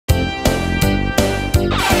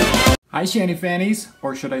Hi Shanny Fannies,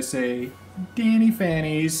 or should I say Danny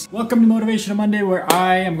Fannies. Welcome to Motivational Monday, where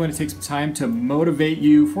I am going to take some time to motivate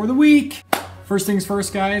you for the week. First things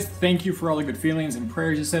first, guys, thank you for all the good feelings and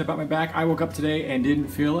prayers you said about my back. I woke up today and didn't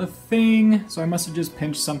feel a thing, so I must have just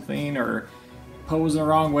pinched something or posed the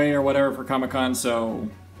wrong way or whatever for Comic-Con, so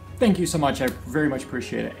thank you so much. I very much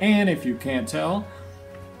appreciate it. And if you can't tell,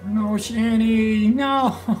 no, Shanny,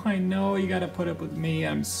 no, I know you gotta put up with me,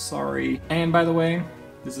 I'm sorry. And by the way,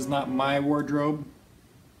 this is not my wardrobe.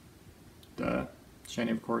 Duh.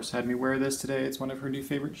 Shanny, of course, had me wear this today. It's one of her new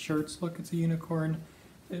favorite shirts. Look, it's a unicorn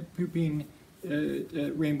pooping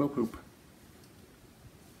rainbow poop.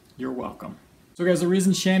 You're welcome. So guys, the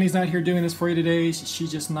reason Shanny's not here doing this for you today,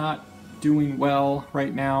 she's just not doing well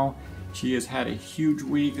right now. She has had a huge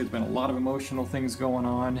week. There's been a lot of emotional things going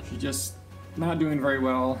on. She's just not doing very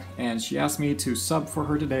well, and she asked me to sub for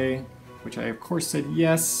her today, which I of course said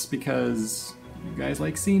yes, because you guys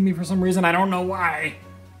like seeing me for some reason. I don't know why,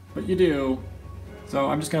 but you do. So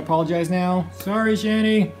I'm just gonna apologize now. Sorry,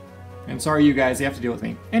 Shanny. And sorry, you guys, you have to deal with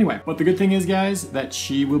me. Anyway, but the good thing is, guys, that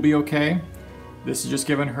she will be okay. This is just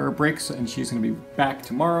giving her breaks, and she's gonna be back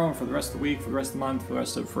tomorrow for the rest of the week, for the rest of the month, for the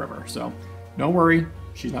rest of forever. So don't worry,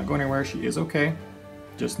 she's not going anywhere. She is okay.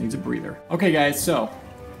 Just needs a breather. Okay, guys, so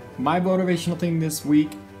my motivational thing this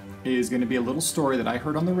week is gonna be a little story that I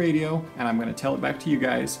heard on the radio, and I'm gonna tell it back to you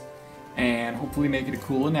guys and hopefully make it a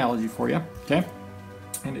cool analogy for you, okay?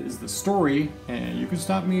 And it is the story, and you can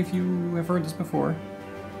stop me if you have heard this before.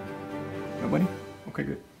 Nobody? Okay,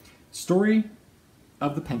 good. Story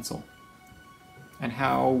of the pencil and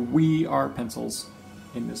how we are pencils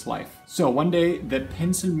in this life. So one day, the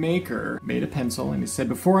pencil maker made a pencil, and he said,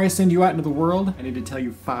 before I send you out into the world, I need to tell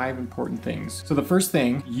you 5 important things. So the first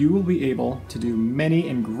thing, you will be able to do many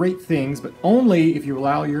and great things, but only if you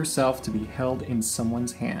allow yourself to be held in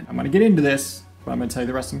someone's hand. I'm gonna get into this, but I'm gonna tell you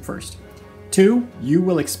the rest of them first. 2, you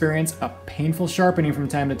will experience a painful sharpening from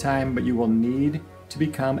time to time, but you will need to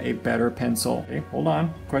become a better pencil. Okay, hold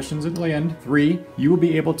on. Questions at the end. 3, you will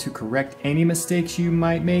be able to correct any mistakes you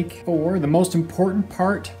might make. 4, the most important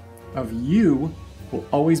part of you will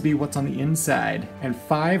always be what's on the inside. And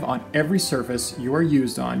 5, on every surface you are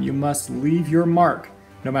used on, you must leave your mark.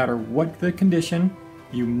 No matter what the condition,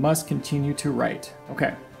 you must continue to write.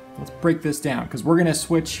 Okay, let's break this down, because we're gonna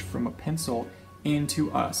switch from a pencil into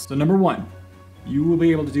us. So number 1, you will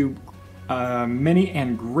be able to do many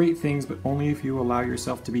and great things, but only if you allow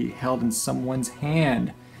yourself to be held in someone's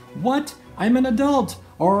hand. What? I'm an adult,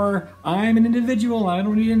 or I'm an individual, and I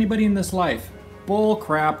don't need anybody in this life. Bull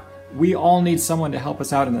crap. We all need someone to help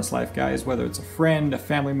us out in this life, guys, whether it's a friend, a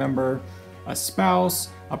family member, a spouse,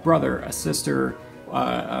 a brother, a sister,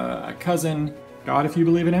 a cousin, God if you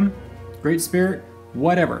believe in him, Great Spirit,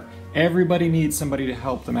 whatever. Everybody needs somebody to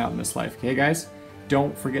help them out in this life, okay, guys?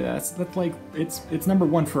 Don't forget that. That's like, it's number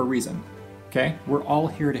 1 for a reason. Okay? We're all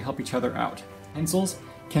here to help each other out. Pencils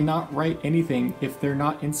cannot write anything if they're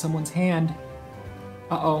not in someone's hand.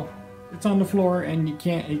 Uh-oh. It's on the floor and it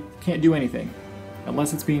can't do anything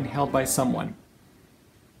unless it's being held by someone.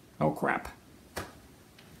 Oh crap.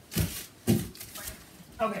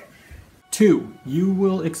 Okay. 2, you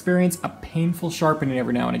will experience a painful sharpening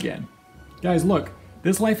every now and again. Guys, look,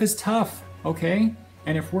 this life is tough, okay?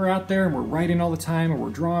 And if we're out there and we're writing all the time, or we're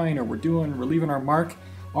drawing, or we're leaving our mark,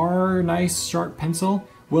 our nice sharp pencil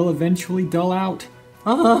will eventually dull out.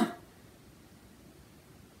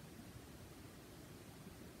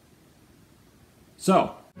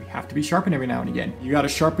 So, we have to be sharpened every now and again. You gotta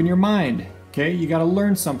sharpen your mind, okay? You gotta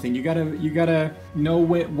learn something. You gotta know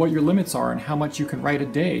what your limits are and how much you can write a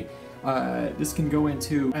day. This can go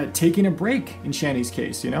into taking a break in Shanny's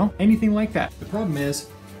case, you know? Anything like that. The problem is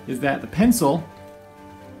that the pencil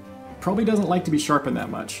probably doesn't like to be sharpened that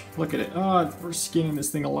much. Look at it. Oh, we're skinning this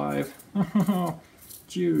thing alive.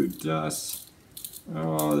 Judas.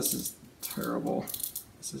 Oh, this is terrible.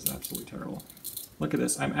 This is absolutely terrible. Look at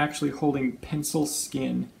this. I'm actually holding pencil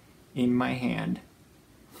skin in my hand.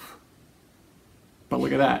 But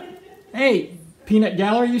look at that. Hey, Peanut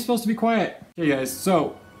Gallery, you're supposed to be quiet. Okay, guys,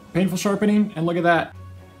 so painful sharpening, and look at that.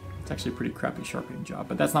 It's actually a pretty crappy sharpening job,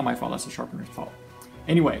 but that's not my fault. That's the sharpener's fault.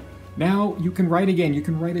 Anyway. Now you can write again. You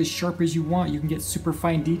can write as sharp as you want. You can get super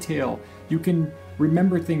fine detail. You can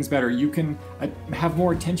remember things better. You can have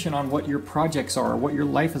more attention on what your projects are, or what your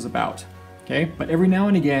life is about. Okay? But every now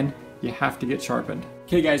and again, you have to get sharpened.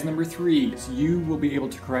 Okay, guys, number 3 is you will be able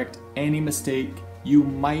to correct any mistake you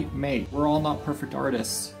might make. We're all not perfect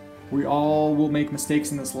artists. We all will make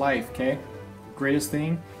mistakes in this life, okay? Greatest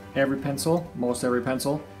thing, most every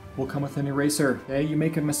pencil, will come with an eraser. Okay? You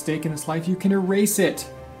make a mistake in this life, you can erase it.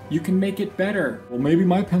 You can make it better. Well, maybe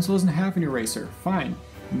my pencil doesn't have an eraser. Fine.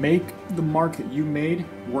 Make the mark that you made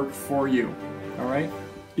work for you, all right?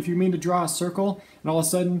 If you mean to draw a circle and all of a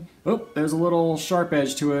sudden, oh, there's a little sharp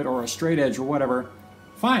edge to it or a straight edge or whatever,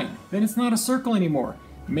 fine, then it's not a circle anymore.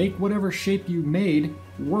 Make whatever shape you made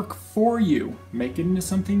work for you. Make it into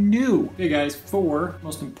something new. Hey guys,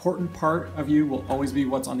 most important part of you will always be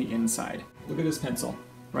what's on the inside. Look at this pencil,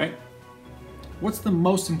 right? What's the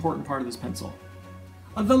most important part of this pencil?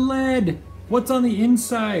 The lead! What's on the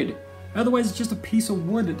inside? Otherwise it's just a piece of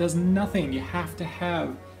wood that does nothing. You have to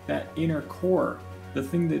have that inner core. The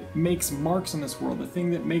thing that makes marks in this world, the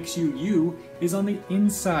thing that makes you you, is on the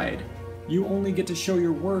inside. You only get to show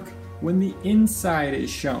your work when the inside is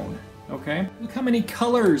shown, okay? Look how many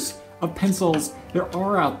colors of pencils there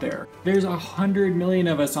are out there. There's 100 million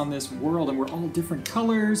of us on this world and we're all different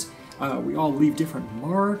colors. We all leave different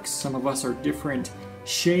marks. Some of us are different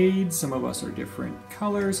shades, some of us are different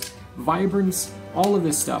colors, vibrance, all of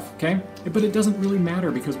this stuff, okay? But it doesn't really matter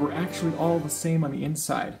because we're actually all the same on the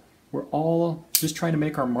inside. We're all just trying to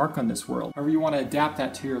make our mark on this world. However you want to adapt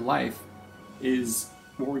that to your life is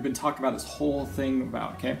what we've been talking about this whole thing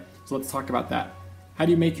about, okay? So let's talk about that. How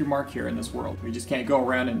do you make your mark here in this world? We just can't go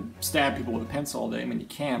around and stab people with a pencil all day. I mean, you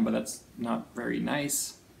can, but that's not very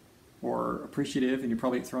nice or appreciative, and you'll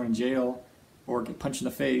probably get thrown in jail or get punched in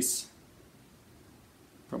the face.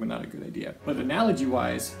 Probably not a good idea. But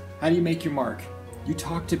analogy-wise, how do you make your mark? You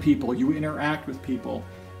talk to people, you interact with people,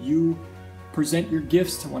 you present your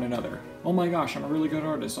gifts to one another. Oh my gosh, I'm a really good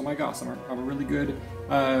artist. Oh my gosh, I'm a really good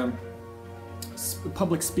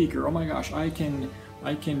public speaker. Oh my gosh, I can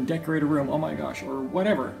decorate a room. Oh my gosh, or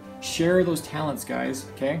whatever. Share those talents, guys,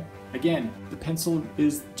 okay? Again, the pencil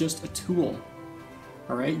is just a tool,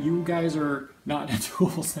 all right? You guys are not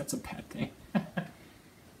tools, that's a bad thing.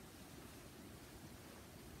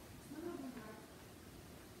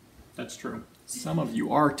 That's true. Some of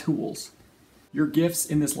you are tools. Your gifts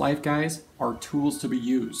in this life, guys, are tools to be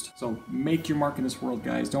used. So make your mark in this world,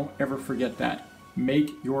 guys. Don't ever forget that.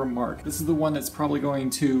 Make your mark. This is the one that's probably going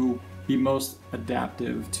to be most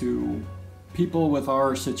adaptive to people with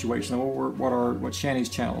our situation, what Shanny's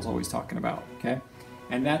channel is always talking about, okay?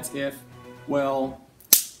 And that's if, well,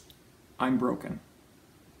 I'm broken.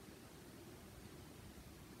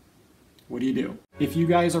 What do you do? If you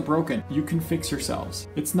guys are broken, you can fix yourselves.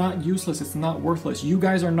 It's not useless, it's not worthless. You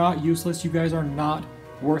guys are not useless, you guys are not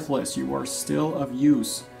worthless. You are still of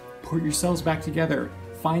use. Put yourselves back together.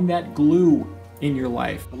 Find that glue in your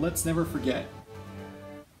life. But let's never forget,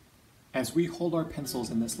 as we hold our pencils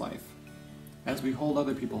in this life, as we hold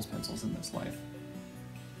other people's pencils in this life,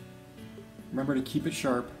 remember to keep it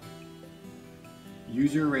sharp,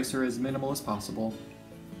 use your eraser as minimal as possible,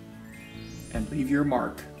 and leave your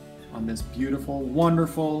mark on this beautiful,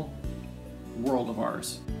 wonderful world of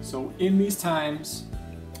ours. So in these times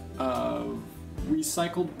of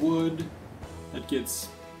recycled wood that gets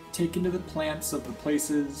taken to the plants of the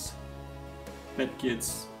places, that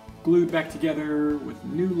gets glued back together with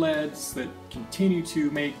new leads that continue to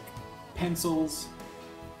make pencils,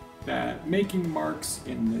 that making marks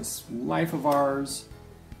in this life of ours,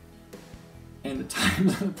 and the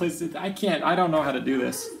times and the places, I don't know how to do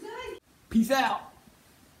this. Peace out.